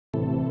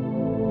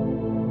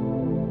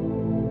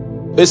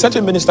A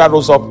certain minister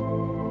rose up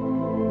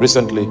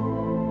recently,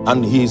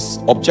 and his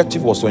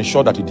objective was to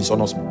ensure that he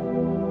dishonors me.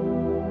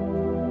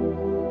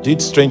 Did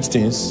strange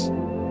things,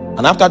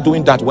 and after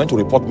doing that, went to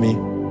report me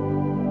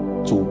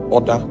to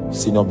other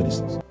senior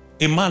ministers.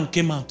 A man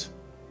came out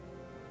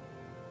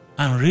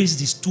and raised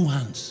his 2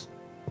 hands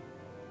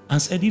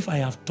and said, if I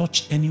have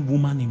touched any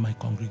woman in my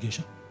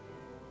congregation,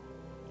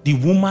 the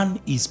woman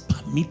is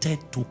permitted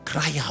to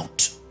cry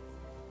out.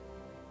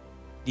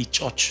 The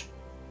church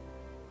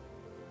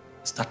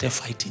started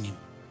fighting him.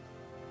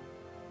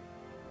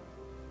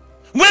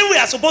 When we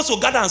are supposed to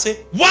gather and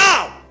say,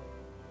 wow,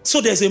 so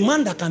there's a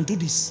man that can do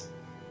this.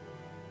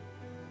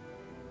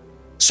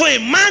 So a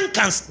man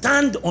can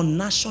stand on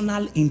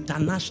national,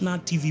 international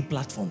TV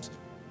platforms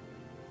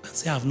and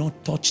say, I have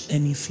not touched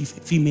any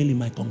female in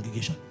my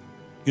congregation.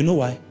 You know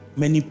why?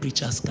 Many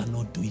preachers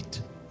cannot do it.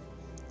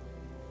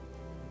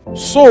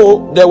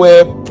 So there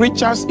were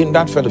preachers in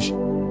that fellowship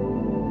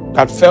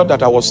that felt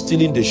that I was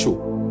stealing the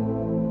show.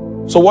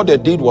 So what they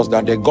did was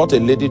that they got a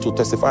lady to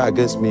testify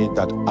against me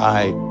that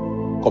I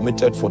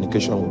committed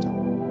fornication with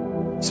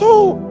her.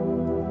 So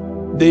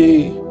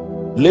the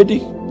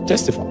lady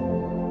testified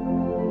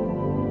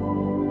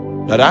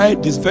that I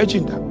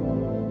disvirgined her.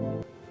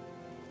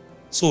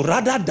 So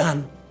rather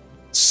than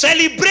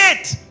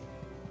celebrate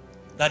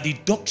that the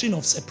doctrine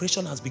of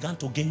separation has begun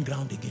to gain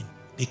ground again,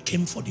 they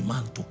came for the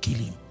man to kill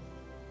him.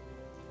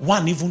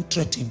 One even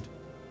threatened.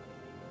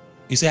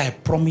 He said, I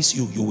promise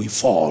you, you will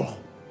fall.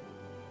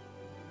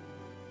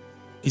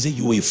 He said,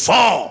 you will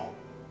fall.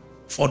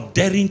 For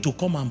daring to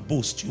come and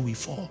boast, you will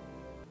fall.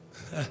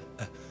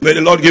 May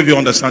the Lord give you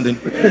understanding.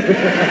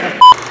 The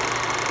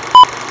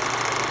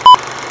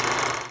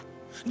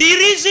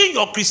reason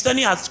your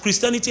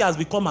Christianity has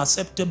become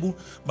acceptable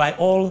by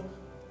all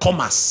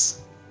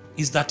comers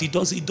is that it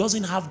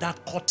doesn't have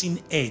that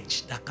cutting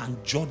edge that can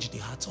judge the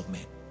hearts of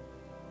men.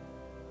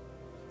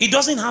 It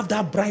doesn't have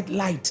that bright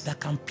light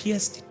that can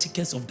pierce the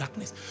thickest of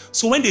darkness.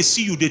 So when they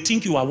see you, they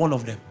think you are one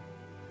of them.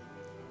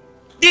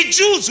 The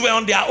Jews were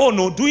on their own,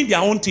 doing their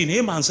own thing.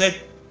 Haman said,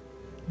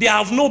 they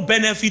have no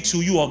benefit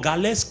to you, or God,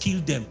 let's kill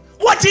them.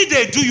 What did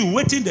they do you?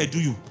 What did they do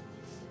you?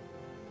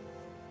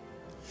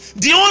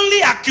 The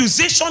only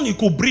accusation he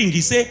could bring,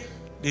 he said,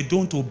 they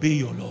don't obey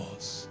your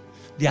laws.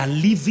 They are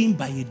living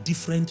by a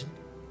different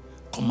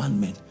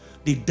commandment.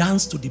 They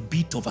dance to the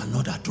beat of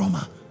another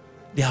drummer.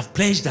 They have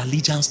pledged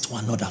allegiance to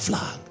another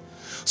flag.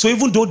 So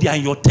even though they are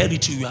in your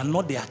territory, you are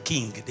not their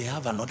king. They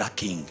have another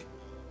king.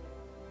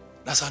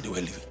 That's how they were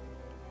living.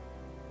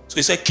 So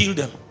he said, kill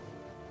them.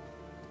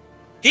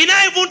 He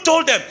now even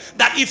told them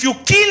that if you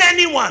kill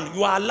anyone,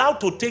 you are allowed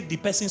to take the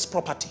person's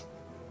property.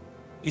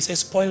 He said,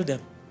 spoil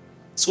them.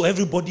 So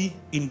everybody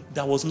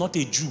that was not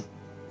a Jew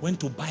went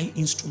to buy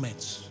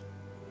instruments,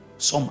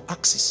 some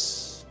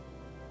axes,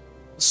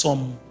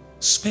 some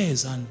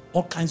spears, and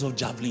all kinds of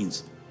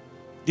javelins.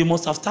 They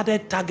must have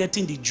started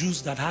targeting the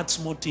Jews that had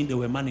small things they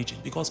were managing,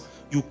 because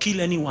you kill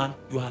anyone,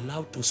 you are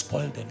allowed to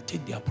spoil them,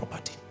 take their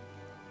property.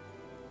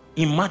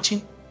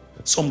 Imagine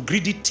some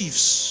greedy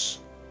thieves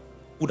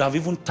would have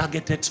even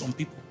targeted some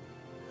people.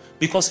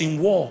 Because in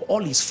war,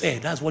 all is fair.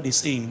 That's what they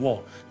say in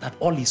war, that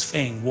all is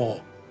fair in war.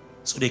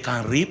 So they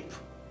can rape,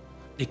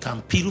 they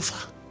can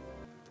pilfer,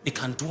 they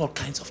can do all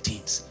kinds of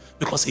things.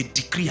 Because a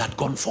decree had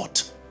gone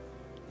forth.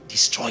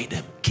 Destroy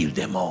them, kill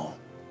them all.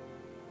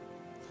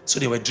 So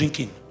they were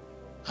drinking.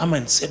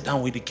 Haman sat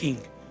down with the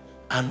king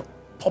and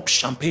popped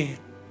champagne,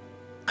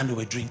 and they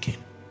were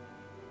drinking.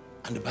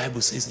 And the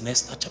Bible says in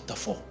Esther chapter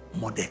 4,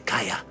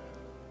 Mordecai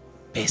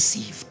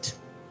perceived.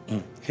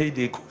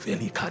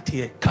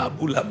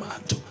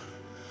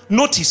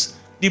 Notice,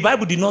 the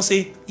Bible did not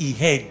say he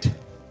heard.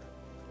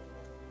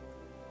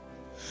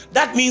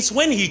 That means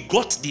when he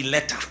got the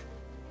letter,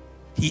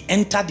 he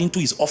entered into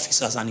his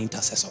office as an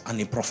intercessor and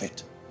a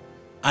prophet.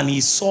 And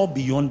he saw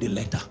beyond the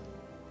letter.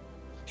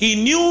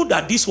 He knew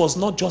that this was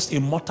not just a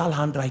mortal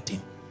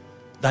handwriting.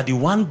 That the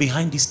one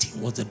behind this thing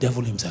was the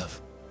devil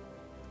himself.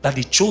 That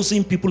the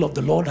chosen people of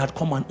the Lord had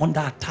come under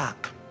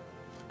attack.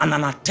 And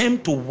an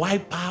attempt to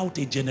wipe out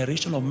a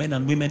generation of men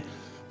and women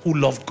who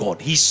loved God.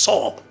 He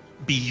saw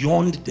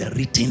beyond the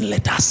written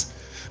letters.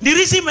 The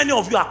reason many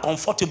of you are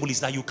comfortable is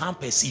that you can't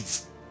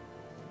perceive.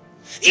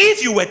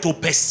 If you were to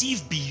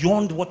perceive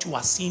beyond what you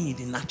are seeing in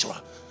the natural,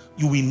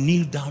 you will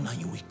kneel down and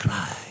you will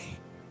cry.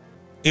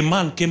 A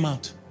man came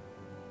out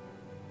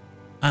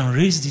and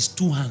raised his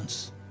 2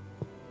 hands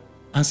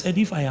and said,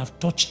 if I have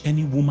touched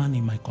any woman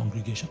in my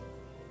congregation,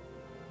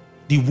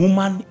 the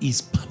woman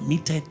is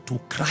permitted to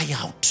cry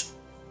out.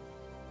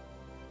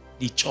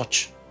 The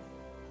church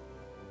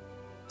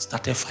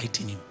started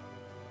fighting him.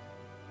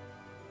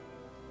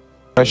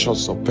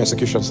 Pressures of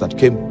persecutions that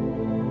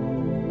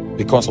came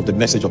because of the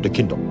message of the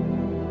kingdom.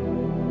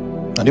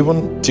 And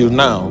even till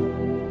now,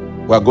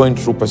 we are going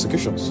through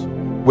persecutions,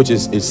 which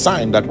is a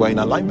sign that we're in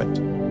alignment.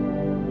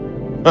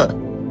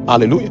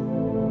 Hallelujah.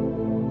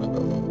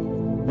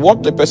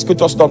 What the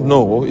persecutors don't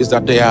know is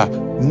that they are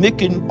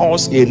making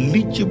us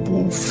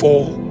eligible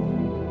for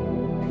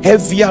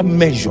heavier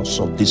measures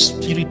of the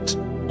spirit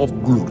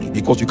of glory,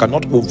 because you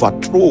cannot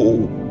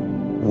overthrow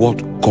what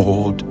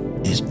God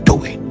is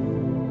doing.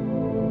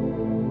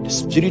 The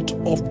Spirit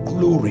of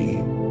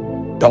glory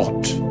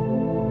doth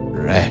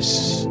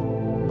rest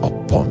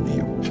upon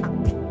you.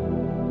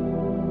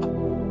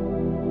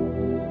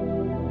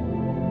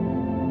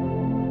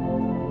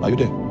 Are you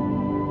there?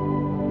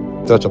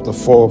 Chapter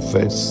 4,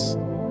 verse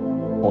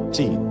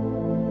 14.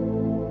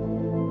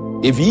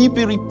 If ye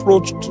be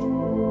reproached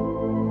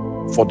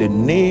for the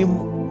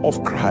name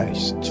of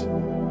Christ,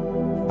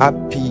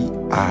 happy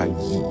are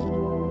ye.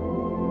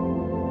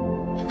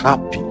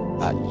 Happy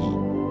are ye.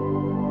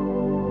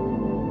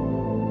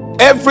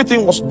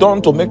 Everything was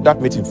done to make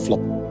that meeting flop.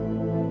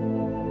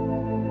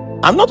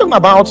 I'm not talking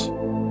about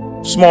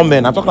small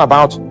men. I'm talking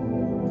about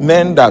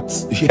men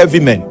heavy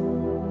men.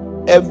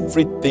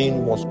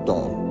 Everything was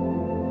done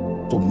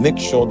to make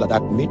sure that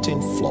that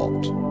meeting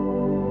flopped.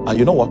 And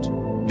you know what?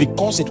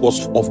 Because it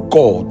was of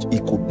God,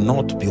 it could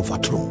not be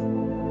overthrown.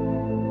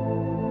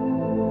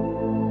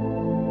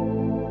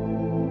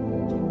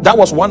 That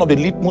was one of the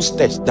litmus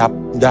tests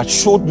that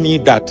showed me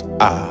that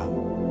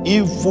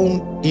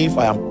even if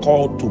I am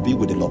called to be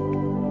with the Lord,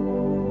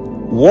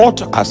 what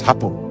has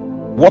happened,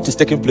 what is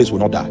taking place will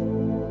not die.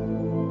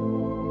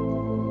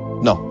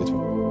 No, it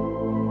will.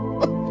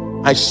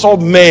 I saw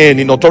men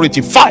in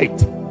authority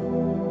fight,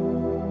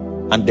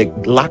 and they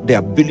lacked the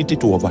ability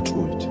to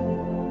overthrow it.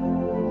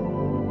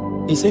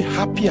 He said,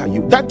 happy are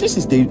you. That this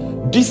is the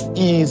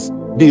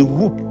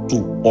route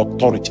to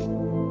authority.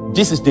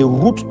 This is the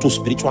route to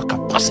spiritual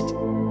capacity.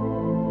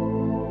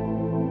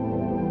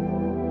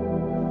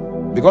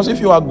 Because if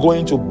you are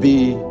going to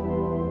be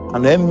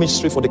an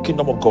emissary for the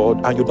kingdom of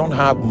God and you don't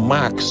have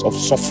marks of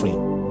suffering,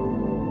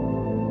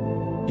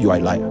 you are a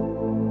liar.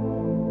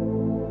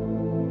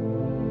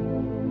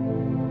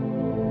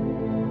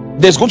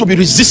 There's going to be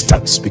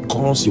resistance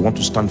because you want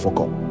to stand for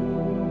God.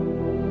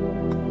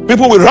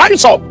 People will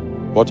rise up,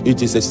 but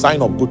it is a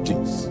sign of good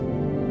things.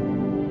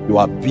 You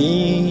are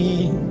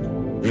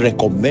being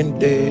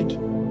recommended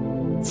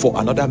for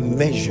another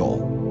measure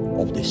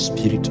of the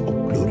Spirit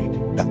of glory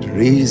that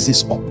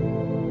raises up,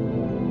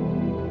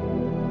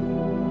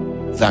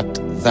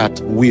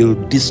 that will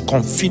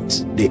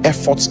discomfit the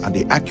efforts and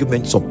the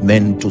arguments of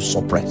men to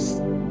suppress.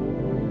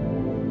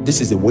 This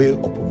is a way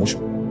of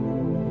promotion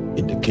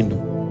in the kingdom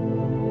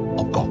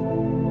of God.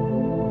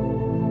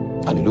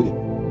 Hallelujah.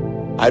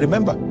 I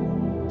remember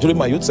during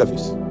my youth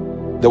service,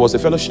 there was a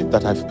fellowship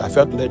that I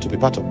felt led to be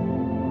part of.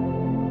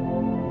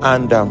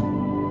 And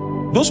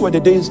those were the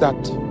days that,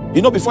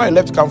 before I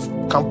left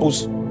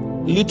campus,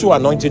 little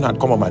anointing had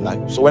come on my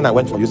life. So when I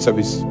went for youth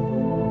service,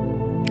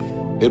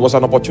 it was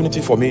an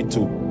opportunity for me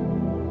to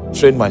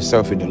train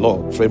myself in the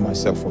Lord, train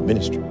myself for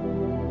ministry.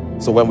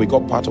 So when we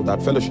got part of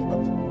that fellowship, I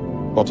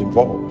got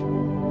involved.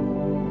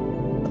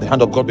 And the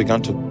hand of God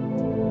began to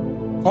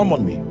come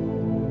on me.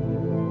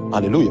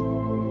 Hallelujah.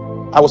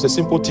 I was a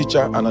simple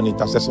teacher and an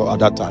intercessor at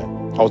that time.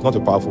 I was not a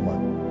powerful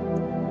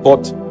man.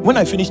 But when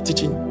I finished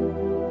teaching,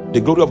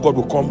 the glory of God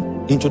will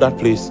come into that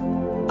place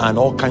and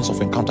all kinds of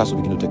encounters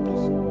will begin to take place.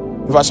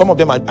 In fact, some of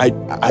them, I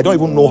don't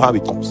even know how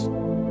it comes.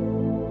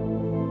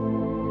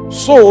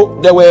 So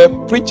there were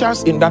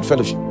preachers in that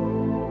fellowship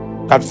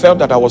that felt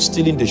that I was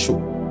stealing the show.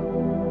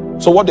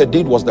 So what they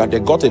did was that they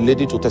got a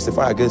lady to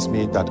testify against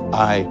me that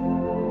I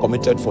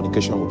committed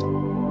fornication with her.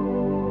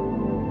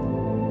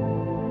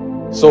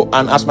 So,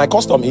 and as my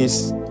custom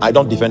is, I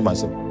don't defend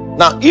myself.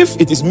 Now, if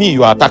it is me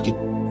you are attacking,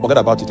 forget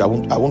about it. I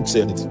won't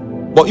say anything.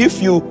 But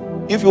if you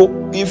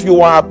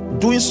are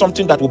doing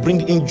something that will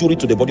bring injury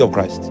to the body of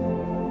Christ,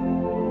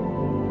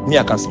 me,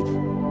 I can sleep.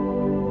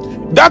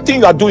 That thing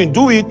you are doing,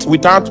 do it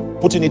without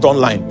putting it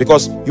online,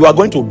 because you are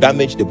going to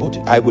damage the body.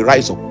 I will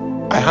rise up.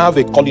 I have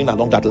a calling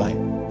along that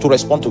line to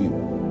respond to you.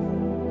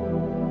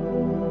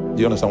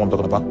 Do you understand what I'm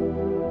talking about?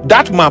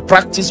 That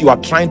malpractice you are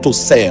trying to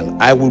sell,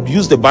 I will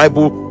use the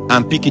Bible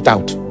and pick it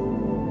out.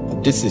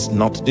 This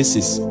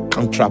is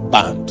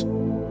contraband.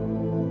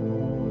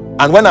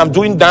 And when I'm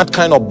doing that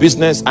kind of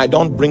business, I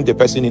don't bring the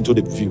person into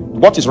the view.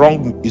 What is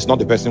wrong is not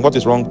the person. What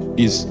is wrong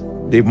is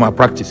the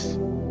malpractice.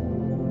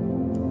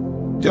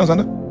 Do you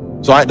understand that?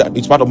 So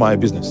it's part of my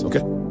business,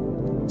 okay?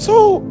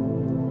 So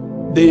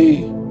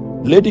the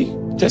lady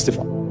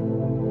testified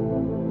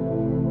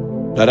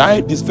that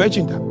I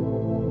disvirgined her.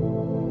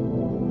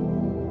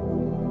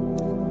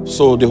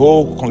 So the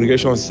whole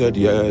congregation said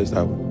yes.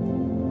 I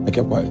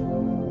kept quiet.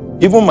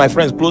 Even my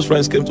friends, close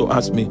friends, came to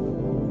ask me,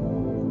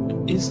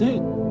 is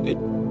it?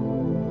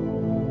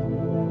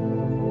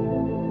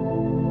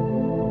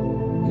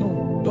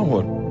 No, don't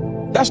worry.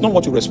 That's not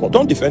what you respond.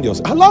 Don't defend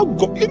yourself. Allow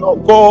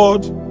God.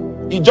 God,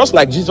 just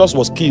like Jesus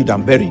was killed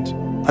and buried,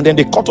 and then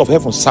the court of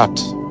heaven sat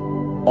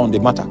on the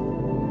matter,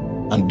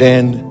 and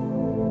then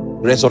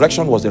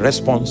resurrection was the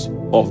response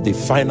of the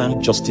final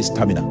justice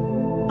terminal.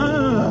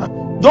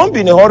 Don't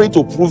be in a hurry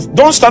to prove.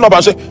 Don't stand up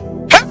and say,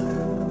 hey!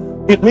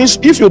 It means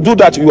if you do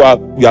that, you are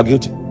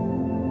guilty.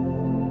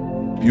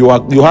 You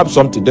have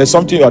something. There's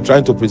something you are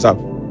trying to preserve.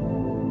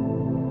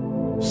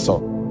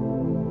 So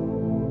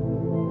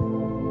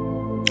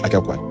I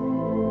kept quiet.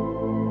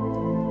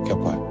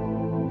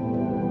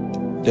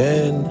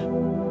 Then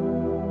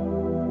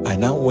I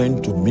now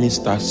went to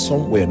minister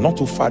somewhere not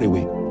too far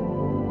away,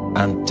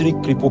 and 3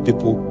 crippled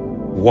people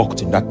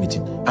walked in that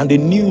meeting. And the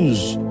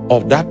news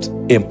of that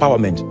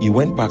empowerment, he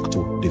went back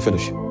to the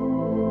fellowship.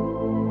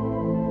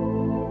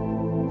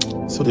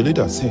 So the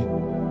leader said,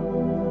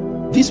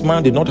 this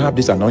man did not have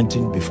this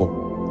anointing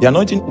before. The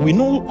anointing, we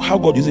know how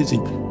God uses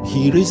it.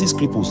 He raises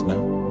cripples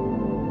now.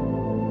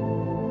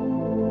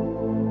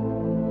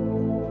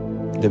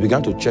 They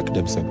began to check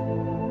themselves.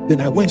 Then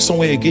I went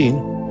somewhere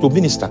again to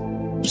minister.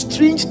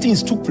 Strange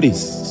things took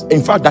place.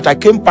 In fact, that I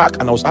came back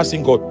and I was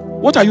asking God,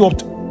 what are you up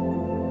to?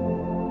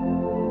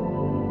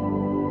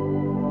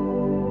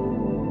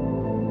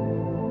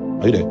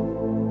 Are you there?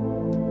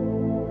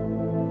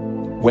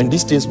 When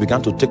these things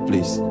began to take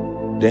place,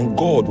 then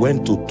God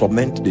went to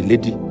torment the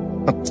lady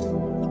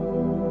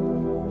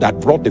that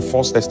brought the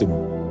false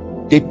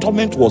testimony. The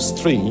torment was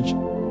strange,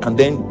 and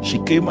then she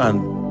came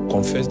and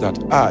confessed that,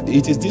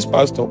 it is this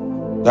pastor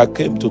that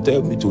came to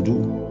tell me to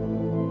do.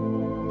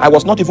 I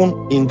was not even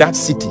in that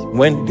city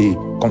when the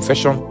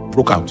confession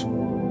broke out.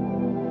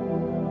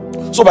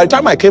 So by the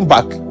time I came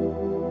back,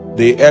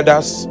 the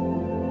elders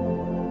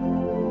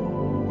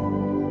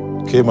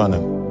came and,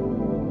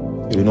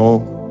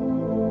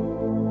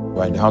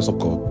 we're in the house of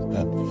God.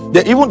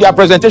 Even their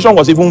presentation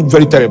was even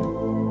very terrible.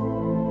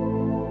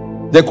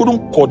 They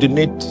couldn't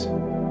coordinate.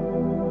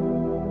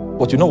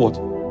 But you know what?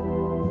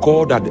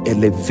 God had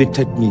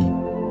elevated me.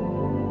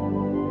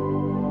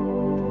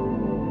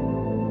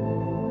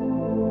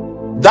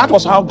 That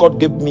was how God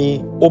gave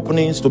me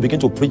openings to begin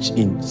to preach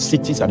in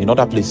cities and in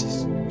other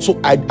places. So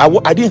I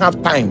didn't have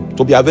time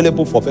to be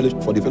available for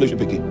the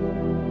fellowship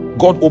again.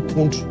 God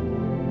opened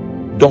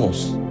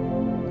doors,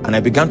 and I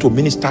began to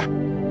minister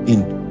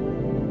in.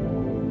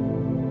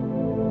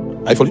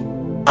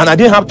 And I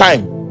didn't have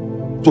time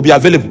to be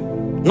available.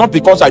 Not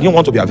because I didn't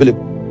want to be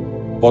available,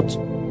 but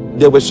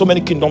there were so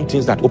many kingdom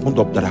things that opened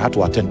up that I had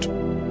to attend to.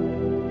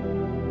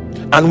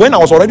 And when I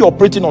was already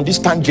operating on this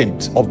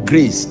tangent of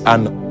grace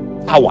and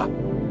power,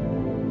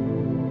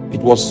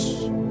 it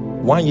was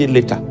 1 year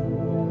later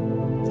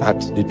that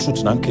the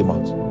truth now came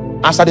out.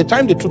 As at the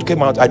time the truth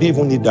came out, I didn't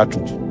even need that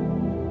truth,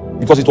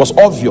 because it was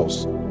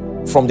obvious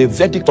from the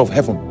verdict of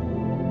heaven,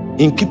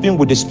 in keeping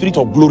with the spirit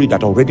of glory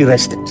that already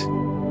rested,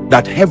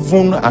 that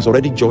heaven has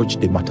already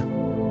judged the matter.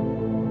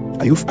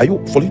 Are you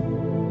following?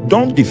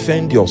 Don't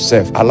defend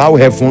yourself. Allow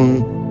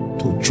heaven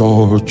to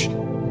judge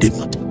the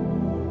matter.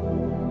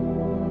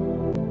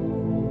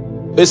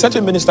 A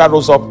certain minister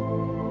rose up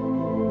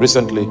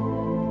recently,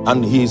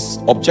 and his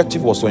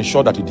objective was to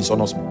ensure that he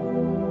dishonors me.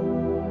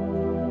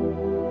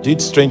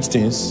 Did strange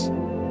things,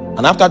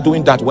 and after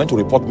doing that, went to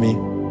report me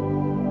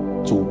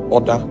to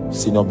other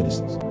senior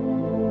ministers.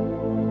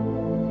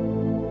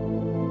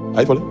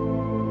 Are you following?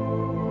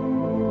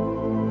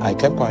 I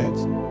kept quiet.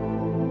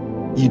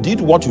 You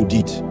did what you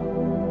did.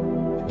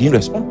 Didn't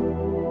respond.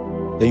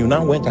 Then you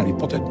now went and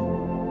reported.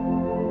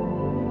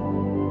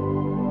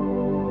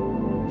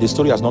 The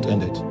story has not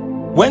ended.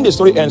 When the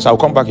story ends, I'll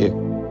come back here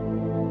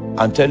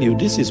and tell you,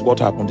 this is what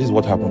happened, this is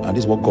what happened, and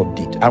this is what God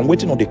did. I'm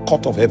waiting on the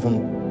court of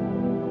heaven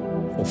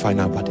for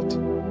final verdict.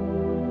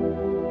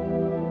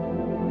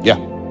 Yeah,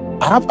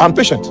 I'm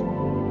patient,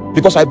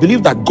 because I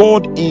believe that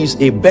God is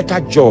a better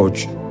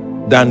judge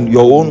than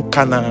your own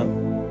carnal,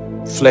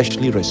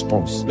 fleshly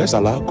response. Let's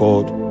allow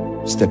God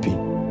step in.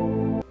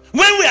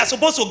 When we are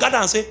supposed to gather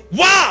and say,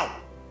 wow,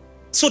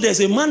 so there's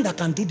a man that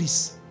can do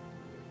this.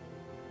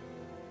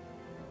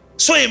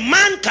 So a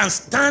man can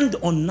stand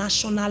on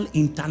national,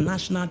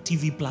 international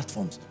TV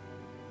platforms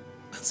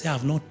and say, I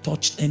have not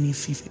touched any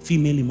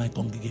female in my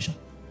congregation.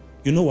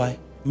 You know why?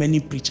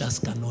 Many preachers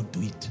cannot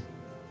do it.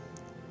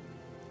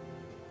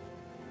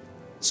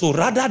 So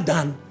rather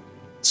than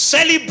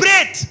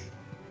celebrate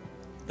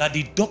that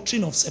the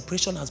doctrine of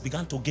separation has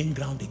begun to gain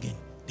ground again,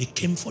 they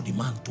came for the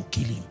man to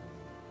kill him.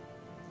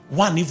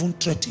 One even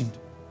threatened.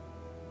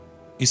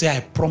 He said,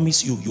 I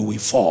promise you, you will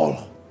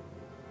fall.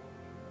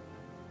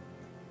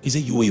 He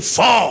said, you will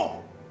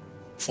fall.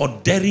 For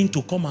daring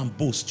to come and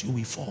boast, you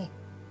will fall.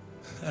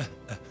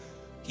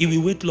 He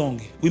will wait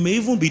long. We may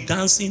even be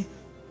dancing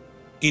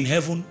in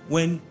heaven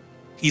when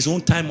his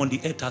own time on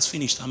the earth has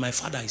finished and my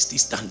Father is still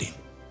standing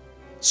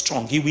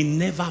strong. He will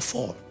never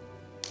fall.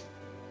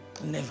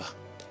 Never.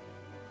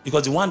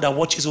 Because the one that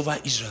watches over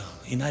Israel,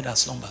 he neither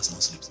slumbers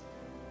nor sleeps.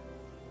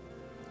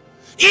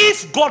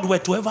 If God were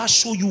to ever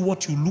show you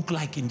what you look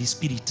like in the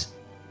spirit,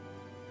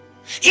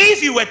 if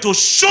he were to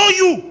show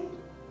you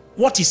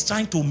what he's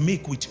trying to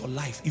make with your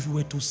life, if you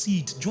were to see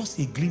it, just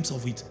a glimpse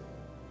of it,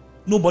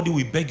 nobody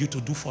will beg you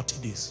to do 40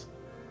 days.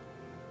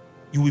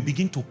 You will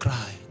begin to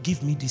cry,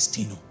 give me this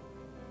thing.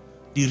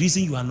 The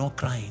reason you are not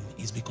crying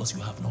is because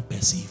you have not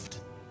perceived.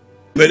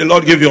 May the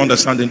Lord give you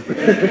understanding.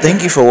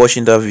 Thank you for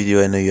watching that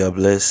video. I know you are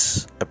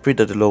blessed. I pray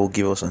that the Lord will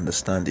give us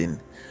understanding.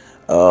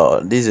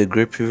 This is a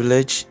great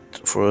privilege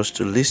for us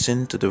to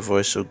listen to the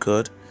voice of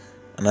God,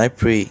 and I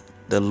pray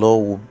the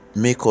Lord will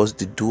make us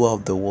the doer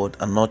of the word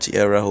and not the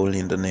hearer only,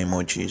 in the name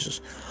of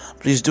Jesus.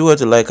 Please do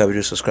to like our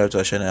video, subscribe to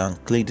our channel,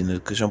 and click the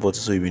notification button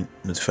so you'll be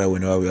notified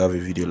whenever we have a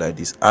video like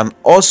this. And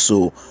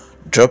also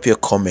Drop your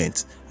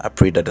comment. I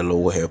pray that the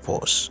Lord will help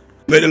us.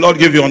 May the Lord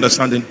give you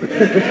understanding.